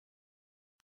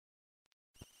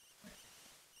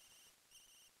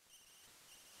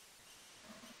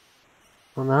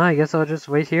Well, now I guess I'll just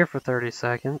wait here for 30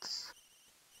 seconds.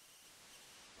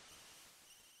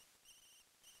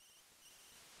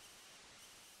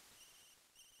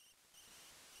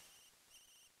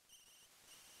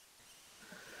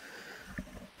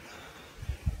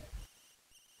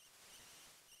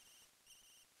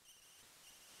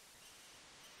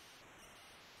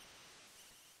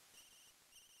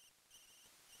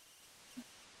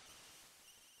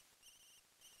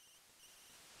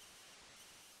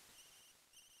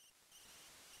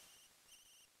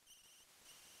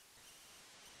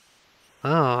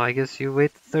 Oh, I guess you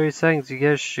wait 30 seconds, you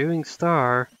get a shooting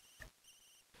star.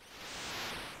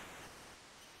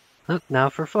 Oh,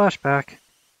 now for flashback.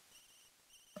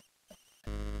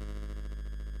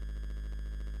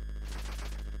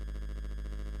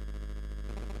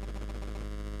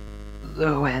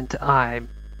 Oh, and I'm...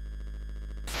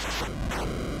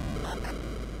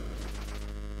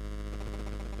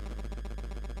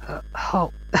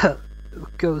 Who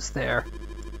goes there?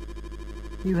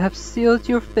 You have sealed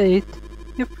your fate.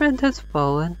 Your friend has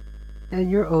fallen,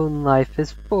 and your own life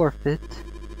is forfeit.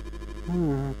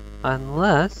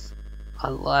 Unless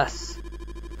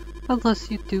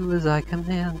you do as I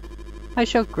command, I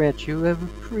shall grant you a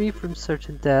reprieve from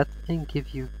certain death and give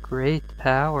you great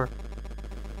power.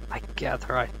 I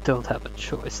gather I don't have a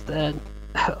choice then.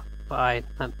 Fine,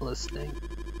 I'm listening.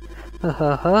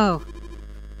 Ho!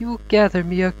 You will gather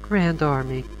me a grand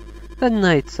army. The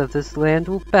knights of this land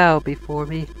will bow before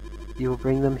me. You will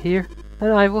bring them here,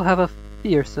 and I will have a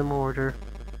fearsome order.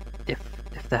 If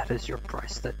that is your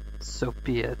price, then so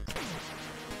be it.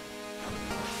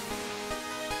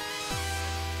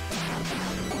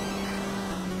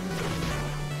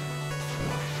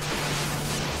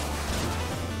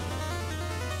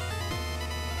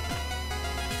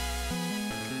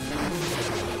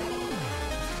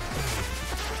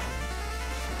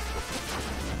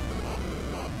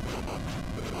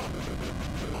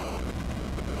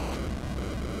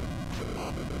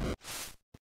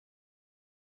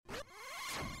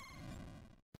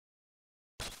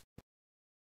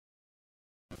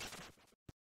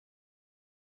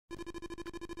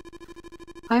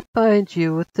 I bind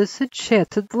you with this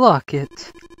enchanted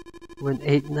locket. When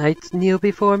 8 knights kneel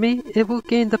before me, it will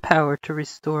gain the power to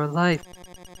restore life.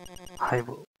 I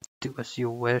will do as you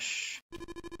wish.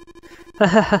 Ha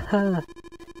ha ha ha!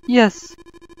 Yes,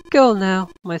 go now,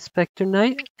 my Specter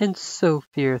Knight, and sow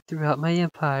fear throughout my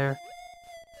empire.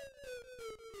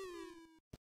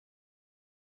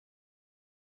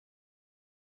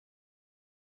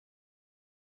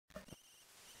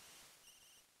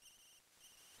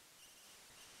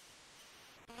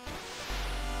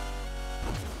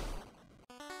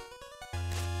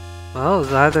 Well, it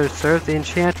was either serve the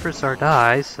enchantress or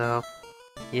die, so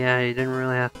yeah, he didn't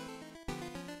really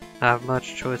have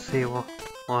much choice. He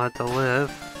wanted to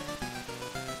live.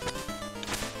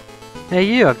 Hey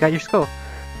you, I've got your skull.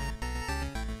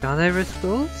 Found every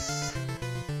schools?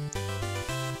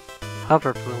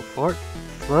 Hover plume fort.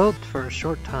 Float for a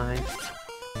short time.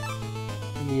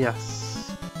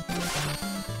 Yes.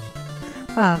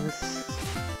 This...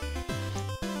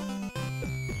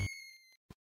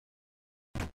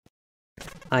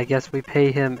 I guess we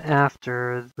pay him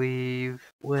after we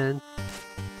win.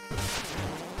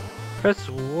 Press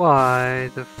Y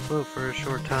to float for a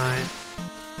short time.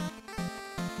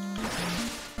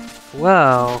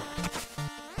 Well...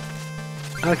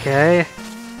 Okay.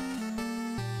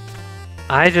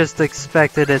 I just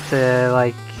expected it to,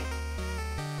 like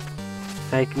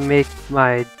make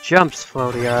my jumps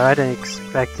floatier. I didn't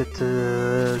expect it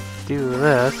to do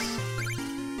this.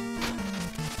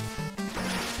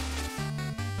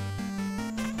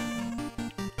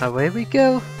 Away we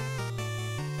go.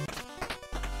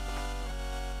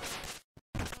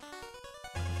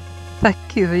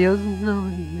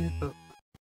 No.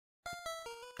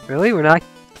 Really? We're not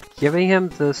giving him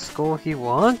the skull he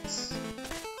wants?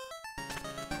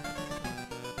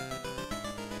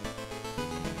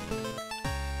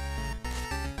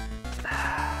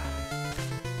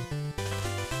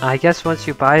 I guess once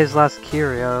you buy his last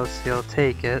curios, he'll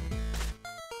take it.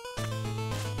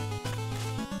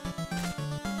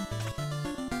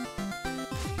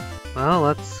 Well,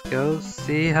 let's go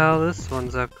see how this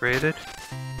one's upgraded.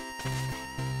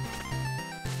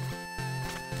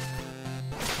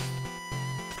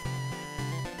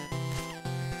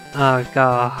 Oh, we've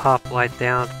got a hoplite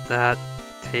down at that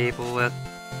table with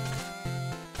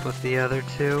the other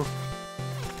two.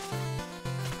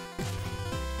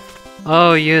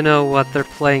 Oh, you know what, they're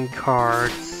playing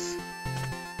cards.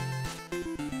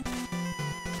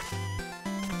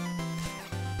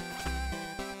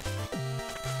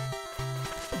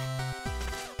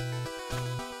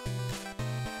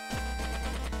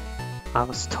 I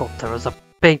was told there was a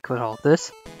banquet all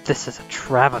this. This is a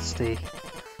travesty.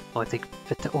 Only thing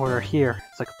fit to order here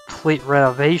is a complete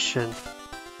renovation.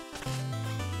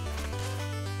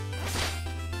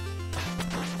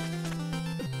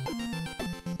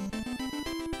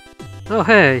 Oh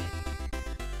hey!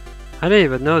 I didn't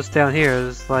even notice down here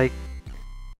there's like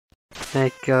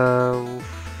I'm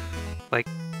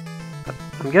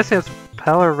guessing it's a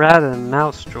propeller rat and a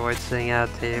mouse droid sitting at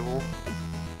a table.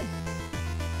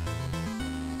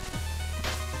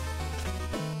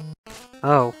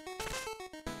 Oh.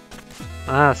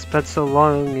 I spent so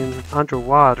long in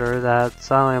underwater that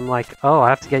suddenly I'm like, oh, I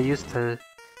have to get used to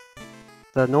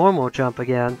the normal jump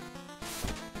again.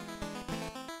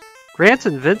 Grants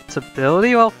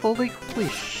invincibility while fully. Holy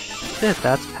shit,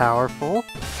 that's powerful.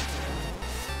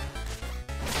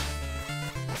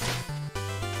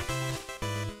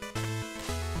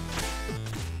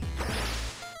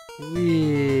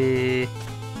 Wee.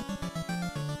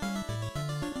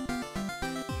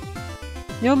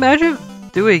 You know, imagine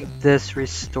doing this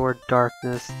restored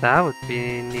darkness. That would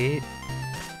be neat.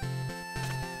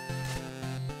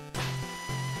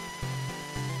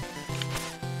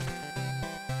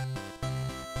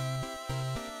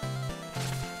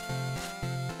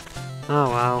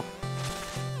 Oh wow.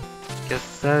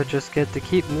 Guess I just get to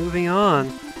keep moving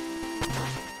on.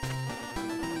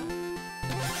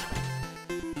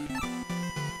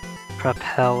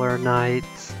 Propeller Knight.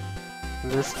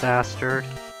 This bastard.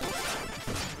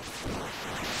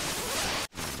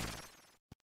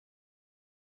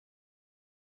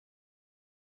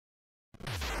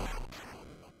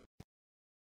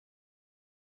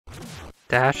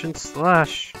 Dash and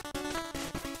slash.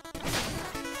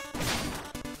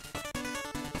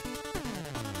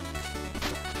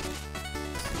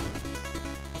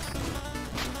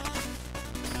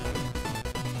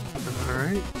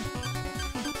 Alright.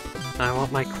 I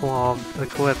want my claw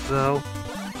equipped though.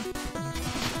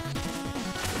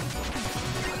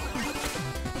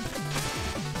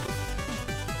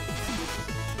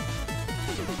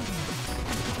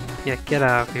 Yeah, get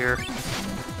out of here.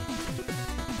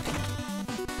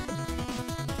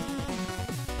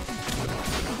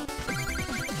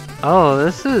 Oh,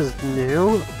 this is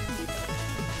new?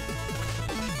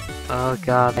 Oh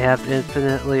god, they have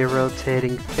infinitely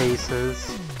rotating faces.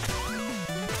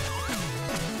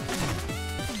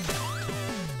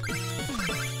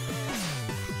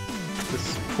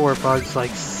 This poor bug's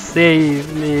like,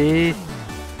 save me!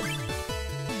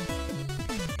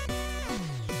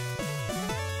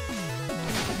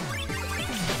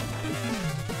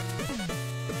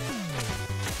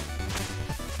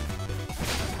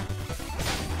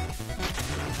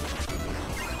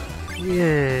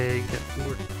 Yay, get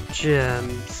more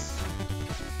gems.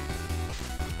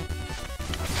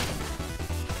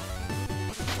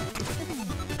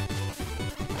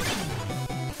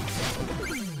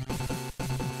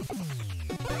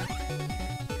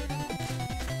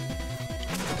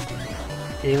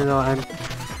 Even though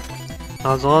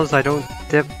as long as I don't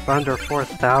dip under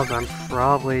 4,000, I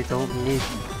probably don't need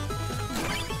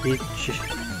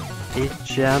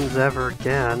gems ever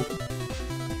again.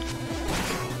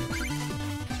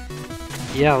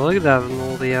 Yeah, look at that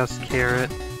moldy ass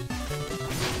carrot.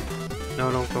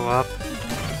 No, don't go up.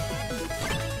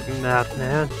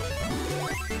 Madman.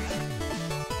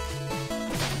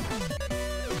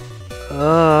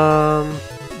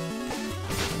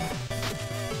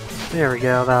 There we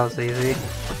go, that was easy.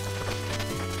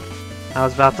 I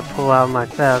was about to pull out my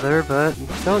feather, but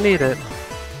don't need it.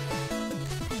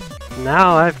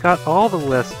 Now I've got all the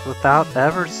wisps without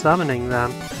ever summoning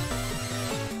them.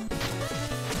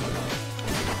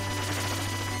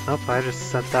 Oh, I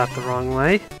just sent that the wrong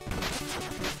way.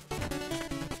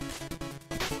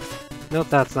 Nope,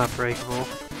 that's not breakable.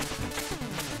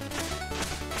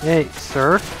 Hey,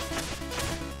 sir?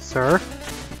 Sir?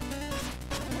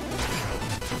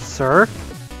 Sir?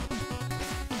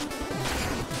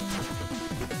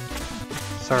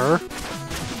 Sir?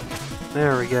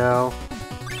 There we go.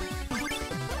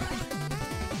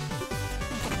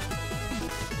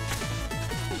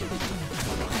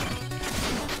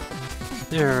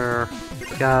 There,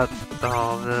 got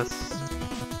all this.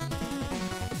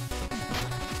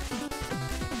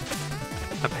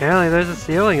 Apparently there's a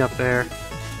ceiling up there.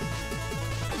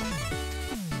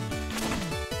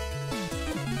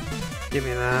 Give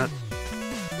me that.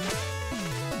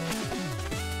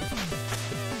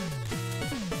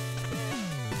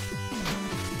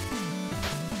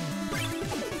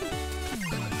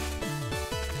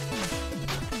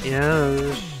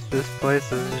 Yeah, this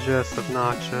place is just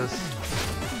obnoxious.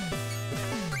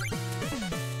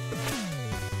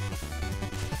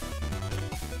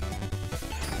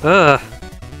 Ugh.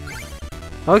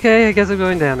 Okay, I guess I'm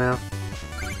going down now.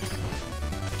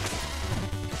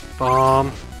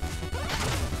 Bomb.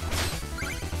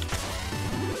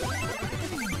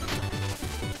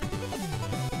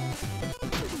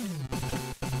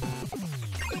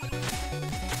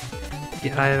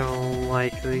 Yeah, I don't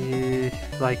like the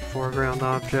foreground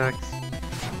objects.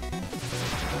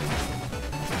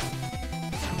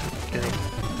 Okay.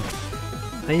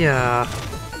 Yeah.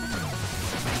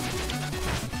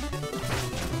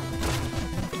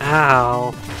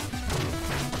 Ow.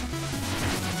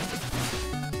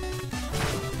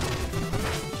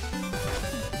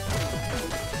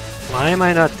 Why am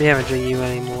I not damaging you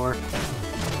anymore?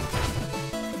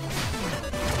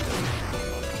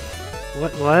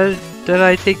 What did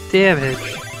I take damage?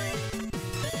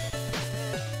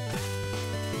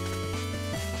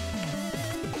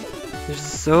 There's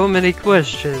so many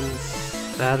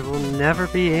questions that will never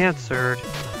be answered.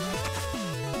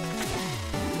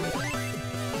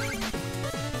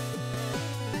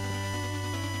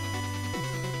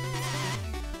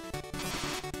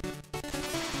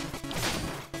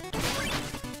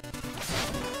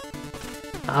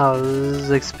 I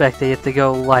was expecting it to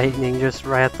go lightning just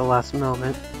right at the last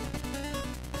moment.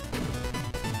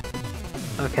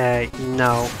 Okay,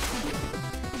 no.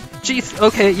 Jeez,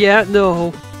 okay, yeah,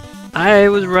 no. I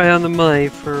was right on the money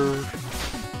for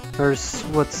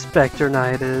what Specter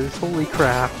Night is. Holy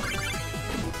crap.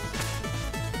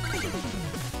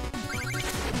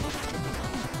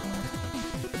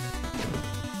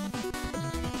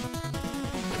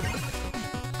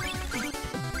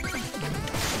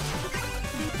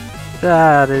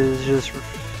 That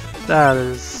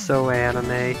is so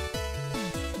anime.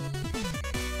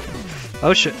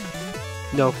 Oh shit.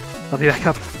 No. Let me back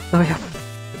up. Let me up.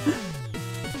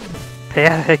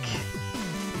 Panic.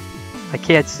 I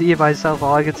can't see myself.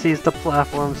 All I can see is the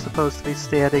platform I'm supposed to be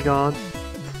standing on.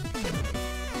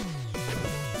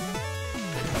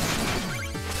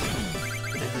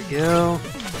 There we go.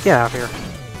 Get out of here.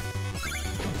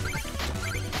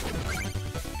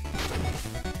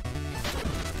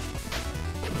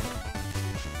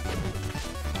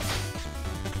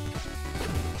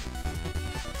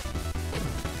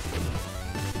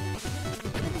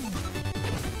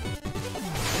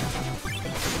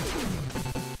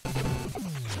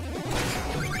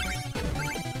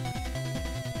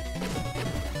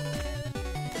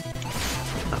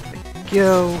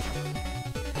 Go.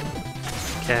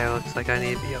 Okay, looks like I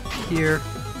need to be up here.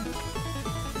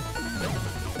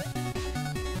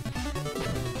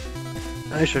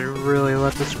 I should really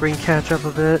let the screen catch up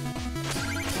a bit.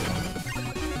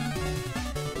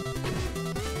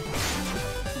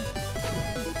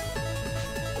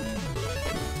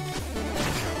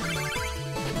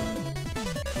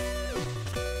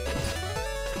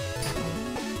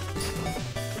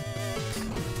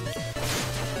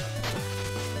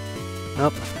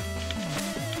 Nope.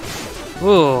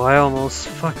 Oh, I almost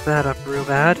fucked that up real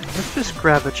bad. Let's just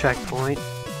grab a checkpoint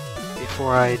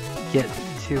before I get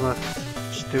too much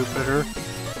stupider.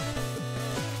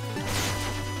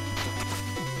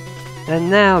 And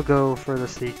now go for the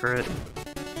secret.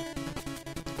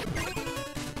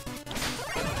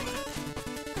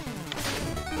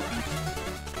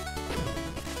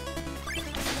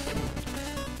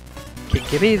 Okay,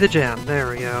 give me the gem. There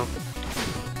we go.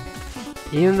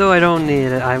 Even though I don't need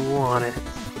it, I want it.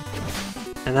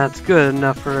 And that's good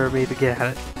enough for me to get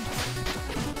it.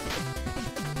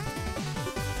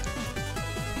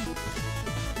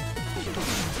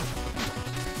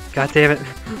 God damn it.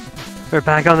 We're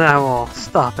back on that wall.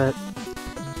 Stop it.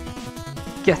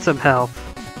 Get some help.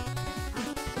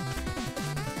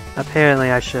 Apparently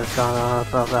I should have gone on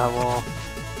above that wall.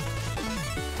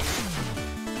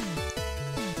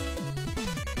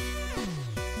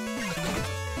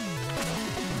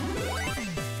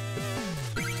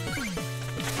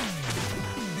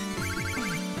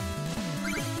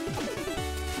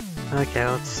 Okay,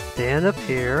 let's stand up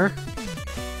here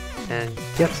and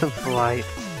get some flight.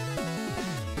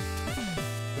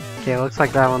 Okay, looks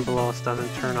like that one below us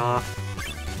doesn't turn off.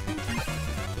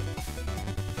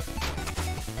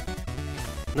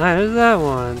 Neither does that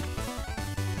one.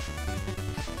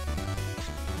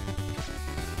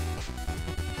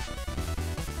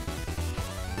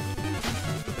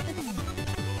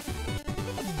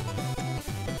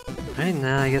 Right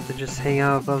now I get to just hang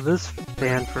out above this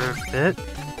fan for a bit.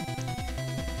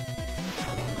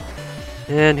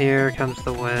 And here comes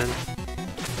the wind.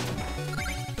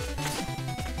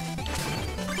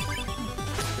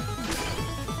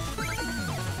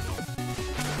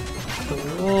 So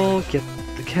we'll get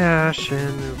the cash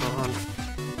and move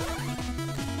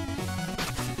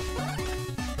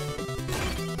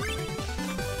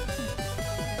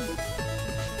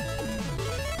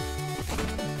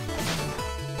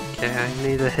Okay, I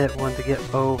need to hit one to get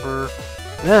over.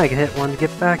 Then I can hit one to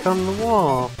get back on the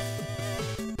wall.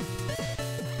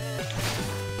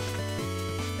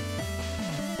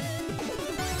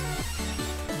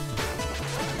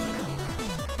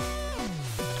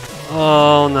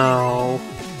 Oh no.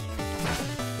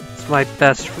 It's my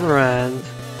best friend.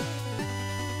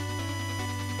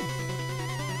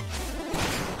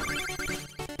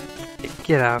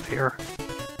 Get out of here.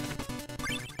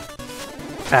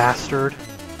 Bastard.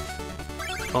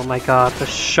 Oh my god, the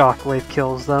shockwave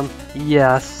kills them.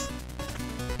 Yes.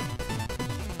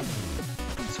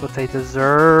 That's what they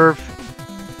deserve.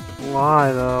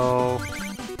 Why though?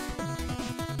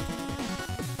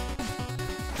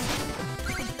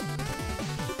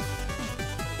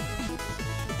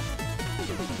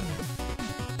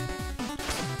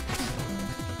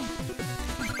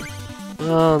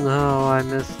 Oh no, I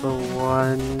missed the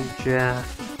one jet.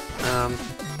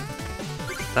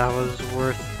 That was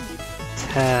worth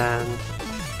 10.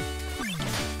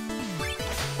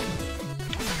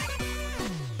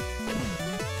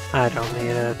 I don't need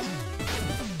it.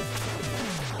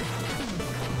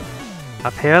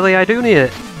 Apparently I do need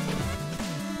it.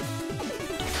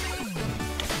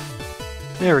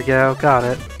 There we go, got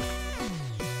it.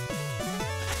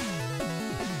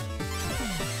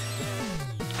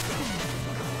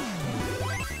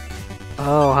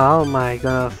 Oh, how am I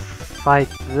gonna fight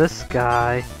this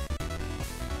guy?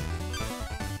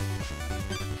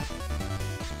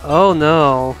 Oh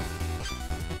no.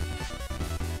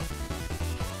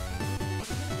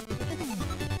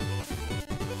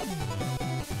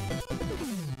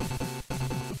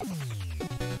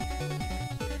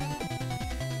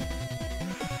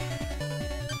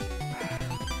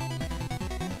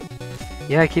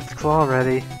 Yeah, keep the claw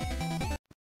ready.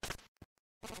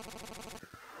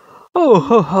 Oh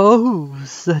ho ho!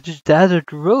 Such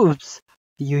dazzled robes!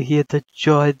 You here to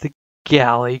join the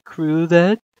galley crew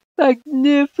then?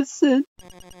 Magnificent!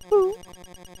 Oh.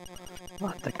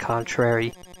 On the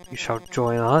contrary, you shall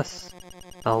join us.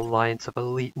 An alliance of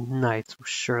elite knights will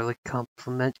surely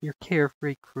complement your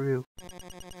carefree crew.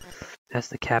 As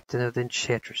the captain of the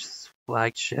Enchantress's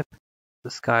flagship,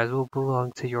 the skies will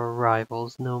belong to your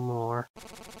rivals no more.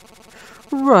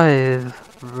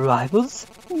 Rivals?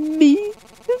 Me?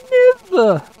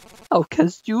 Never! I'll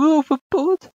cast you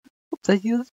overboard. Hope that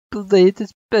your blade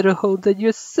is better honed than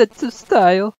your sense of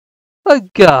style. A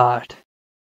god!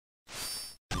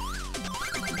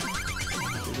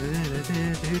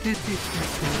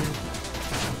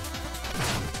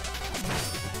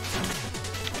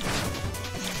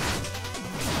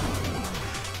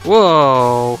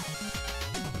 Whoa!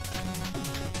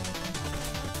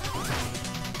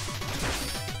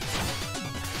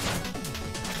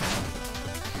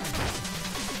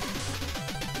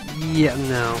 Yeah,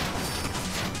 no.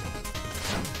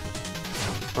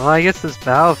 Well, I guess this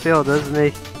battlefield does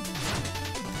make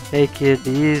it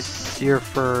easier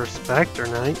for Specter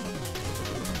Knight.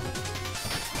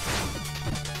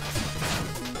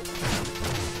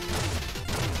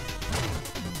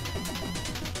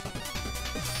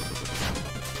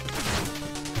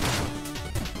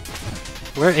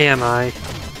 Where am I?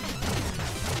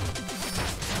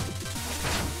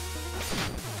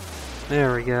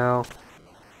 There we go.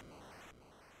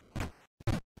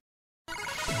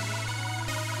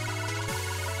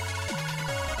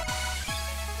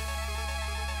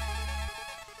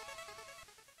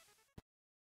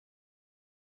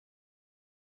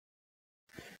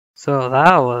 So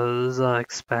that was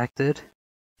unexpected.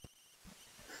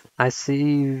 I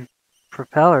see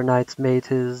Propeller Knight's made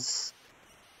his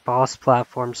boss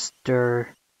platform stir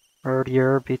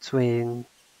earlier between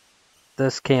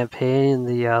this campaign and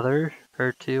the other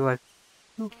or two.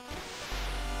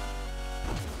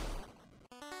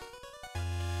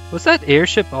 Was that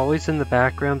airship always in the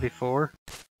background before?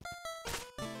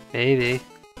 Maybe.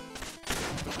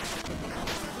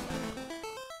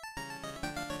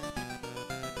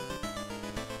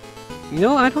 You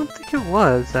know, I don't think it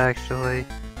was, actually.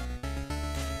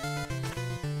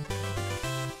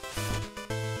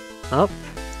 Up.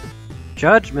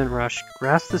 Judgment Rush.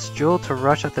 Grasp this jewel to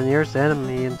rush at the nearest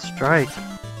enemy and strike.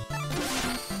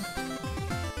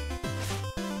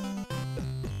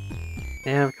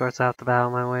 And of course I have to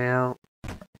battle my way out.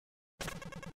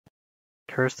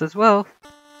 Cursed as well.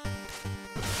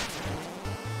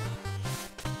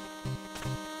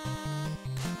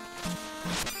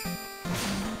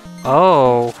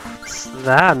 Oh, it's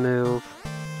that move.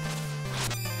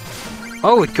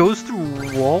 Oh, it goes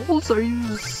through walls? Are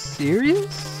you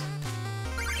serious?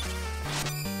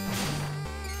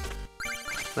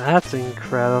 That's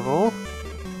incredible.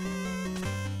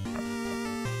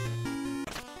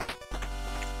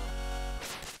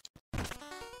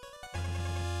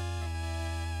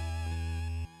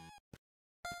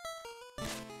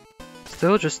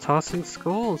 still just tossing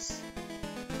skulls.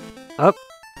 Up,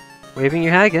 waving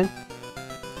your hat again.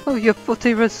 Oh, you have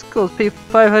 14 red skulls. Pay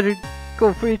 500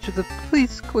 gold for each of them.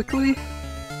 Please, quickly.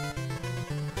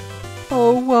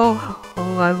 Oh, well.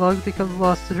 Oh, I long become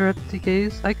lost in her empty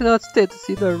gaze. I cannot stand to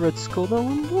see the red skull no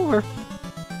more.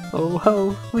 Oh,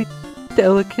 how we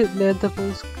delicate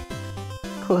mandibles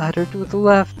clattered with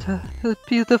laughter. Her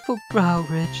beautiful brow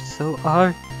ridge, so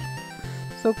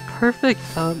so perfect.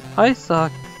 Eye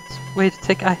sockets. Wait a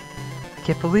tick, I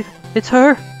can't believe it. It's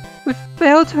her! We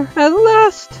found her at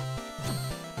last!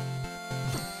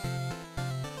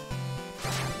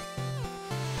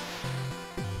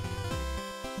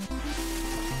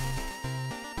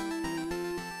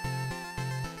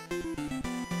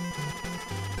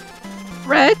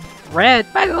 Red,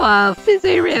 my love, is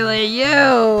it really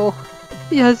you?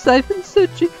 Yes, I've been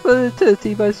searching for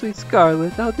eternity, my sweet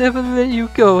Scarlet. I'll never let you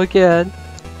go again.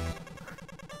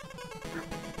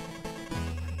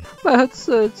 My heart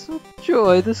surges with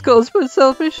joy. This calls for a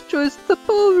celebration joys at the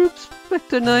ballroom,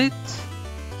 Specter Night.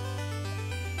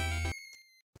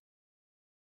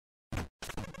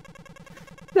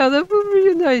 Now that we'll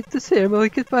reunite, the ceremony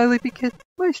can finally begin.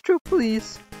 Maestro,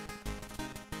 please.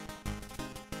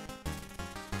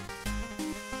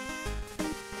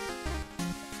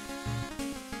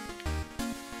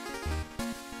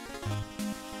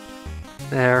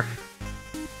 There.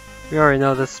 We already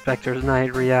know the Specter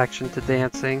Knight reaction to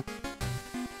dancing.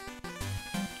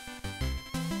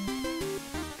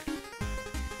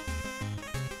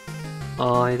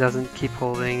 Oh, he doesn't keep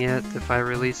holding it if I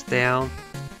release down.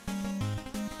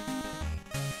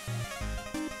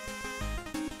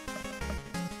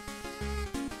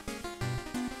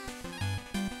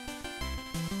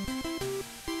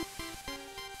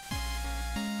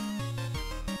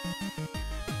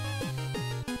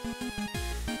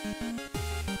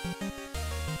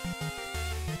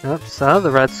 Yep, some of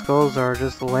the red skulls are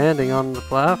just landing on the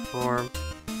platform.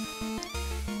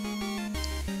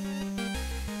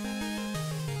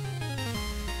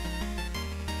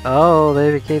 Oh,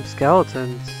 they became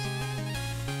skeletons.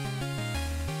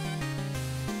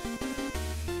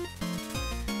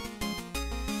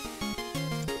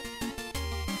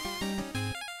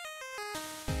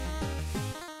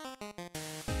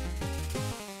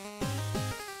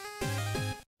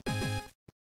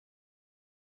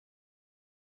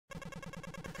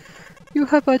 You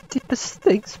have our deepest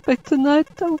thanks, Specter Knight.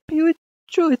 I hope you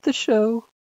enjoyed the show.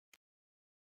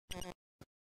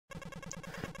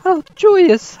 How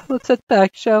joyous! Let's head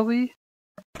back, shall we?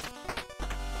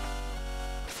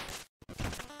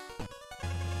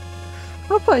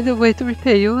 I'll find a way to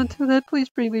repay you. Until then, please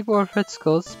bring me more red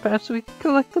skulls. Perhaps we can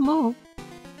collect them all.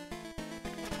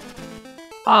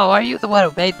 Oh, are you the one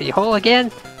who made me whole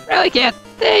again? Really can't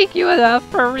thank you enough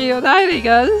for reuniting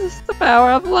us. The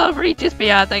power of love reaches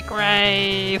beyond the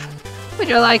grave. Would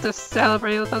you like to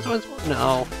celebrate with us once more?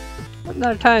 No.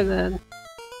 Another time then.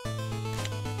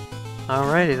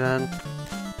 Alrighty then.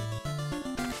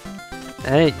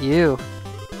 Hey, you.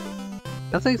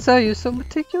 Don't think so, you're so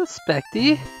meticulous,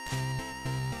 Specty.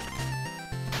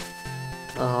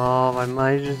 Oh, my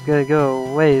mind's just gonna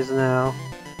go ways now.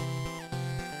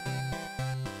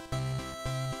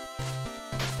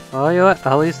 Well, you know what?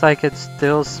 At least I could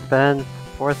still spend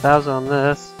 4,000 on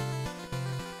this.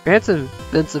 Grants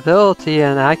invincibility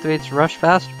and activates rush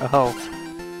faster. Oh.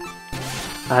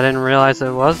 I didn't realize it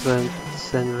wasn't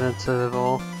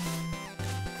invincible.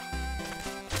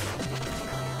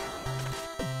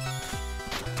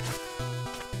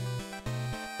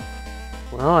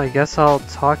 Well, I guess I'll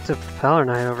talk to Propeller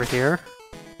Knight over here.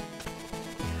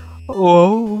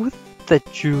 Oh, the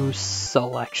juice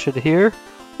selection here.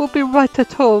 We'll be right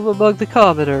at home among the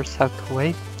commoners. How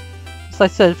quaint. As I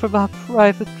said, from our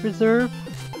private reserve.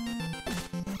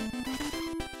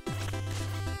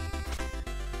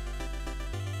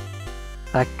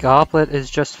 That goblet is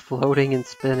just floating and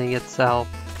spinning itself.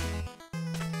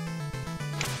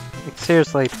 Like,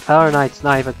 seriously, Power Knight's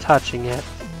not even touching it.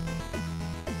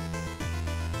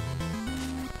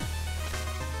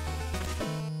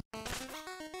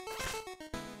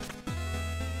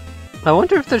 I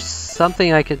wonder if there's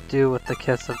something I could do with the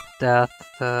Kiss of Death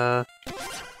to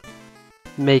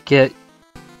make it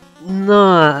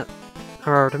not,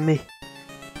 or to make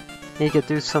it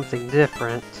do something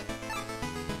different.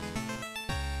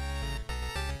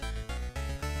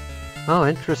 Oh,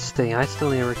 interesting. I still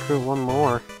need to recruit one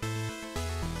more.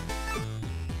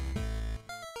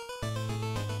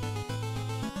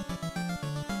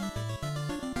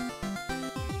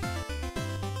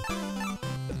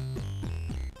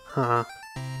 Huh.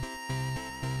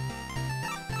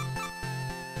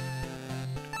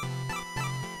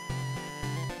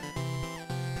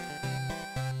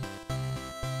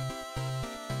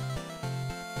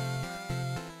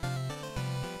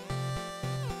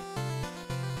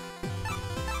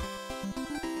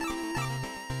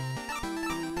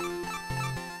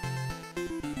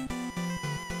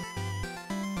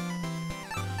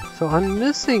 So I'm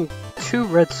missing 2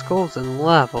 red skulls in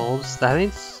levels. That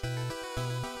means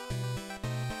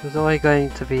there's only going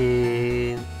to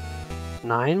be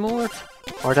 9 more?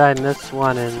 Or did I miss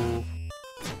one in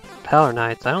Power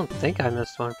Knights? I don't think I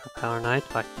missed one for Power Knights,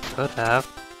 but I could have.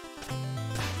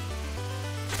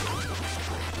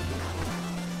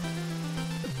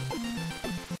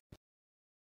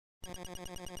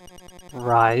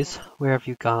 Rise, where have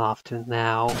you gone off to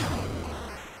now?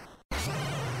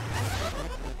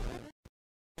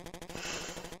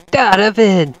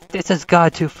 Donovan! This has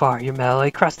gone too far. Your melee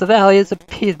across the valley has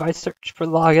impeded my search for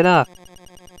long enough.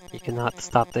 You cannot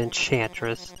stop the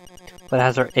Enchantress, but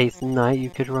as our 8th knight, you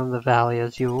could roam the valley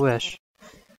as you wish.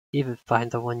 Even find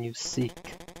the one you seek.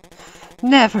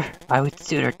 Never! I would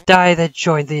sooner die than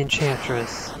join the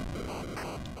Enchantress.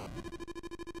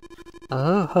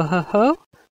 Oh, ho ho ho!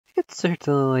 It could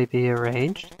certainly be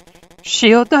arranged.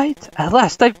 Shield Knight, at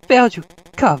last I failed you.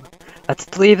 Come,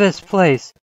 let's leave this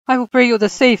place. I will bring you to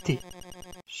safety.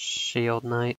 Shield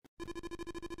Knight.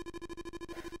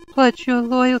 Pledge your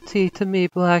loyalty to me,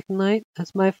 Black Knight,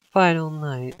 as my final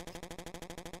knight.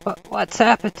 But what's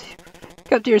happened to you?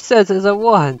 Come to your senses at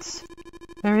once.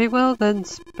 Very well then,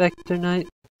 Specter Knight.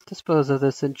 Dispose of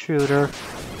this intruder.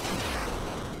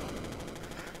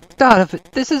 Donovan,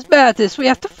 this is madness. We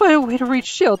have to find a way to reach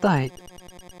Shield Knight.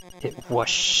 It was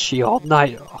Shield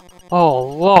Knight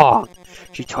all along.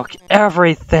 She took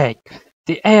everything.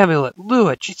 The amulet,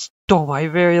 Lewis, she stole my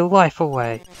very life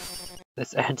away.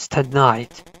 This ends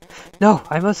tonight. No,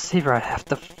 I must save her. I have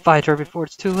to fight her before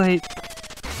it's too late.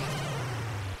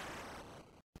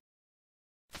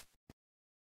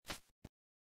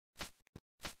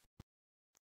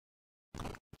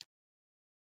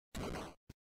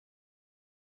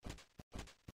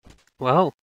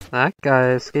 Well, that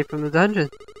guy escaped from the dungeon.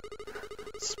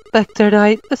 Specter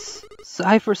Knight, a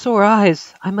sigh for sore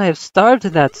eyes. I might have starved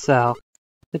in that cell.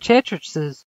 The Enchantress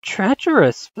is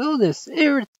treacherous, villainous,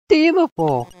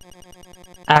 irredeemable.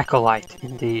 Acolyte,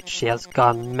 indeed. She has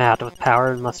gone mad with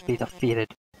power and must be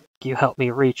defeated. Can you help me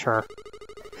reach her?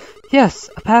 Yes,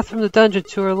 a path from the dungeon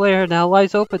to her lair now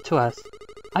lies open to us.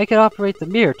 I can operate the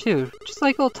mirror too, just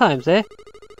like old times, eh?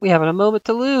 We haven't a moment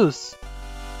to lose.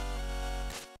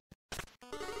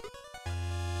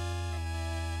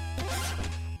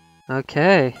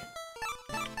 Okay.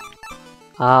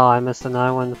 Oh, I missed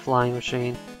another one, the flying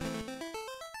machine.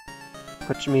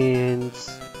 Which means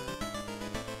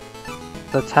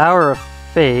the Tower of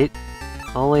Fate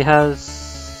only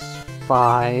has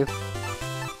 5.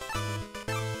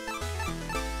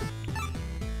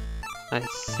 I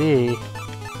see.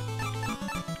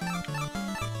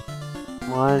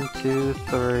 1, 2,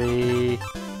 3,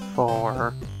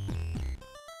 4.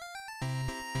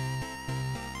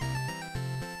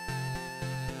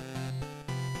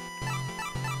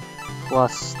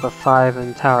 Plus the 5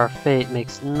 in Tower of Fate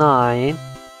makes 9.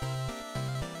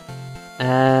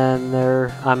 And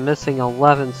I'm missing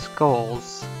 11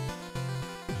 skulls.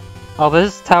 Oh, but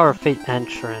this is Tower of Fate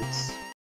entrance.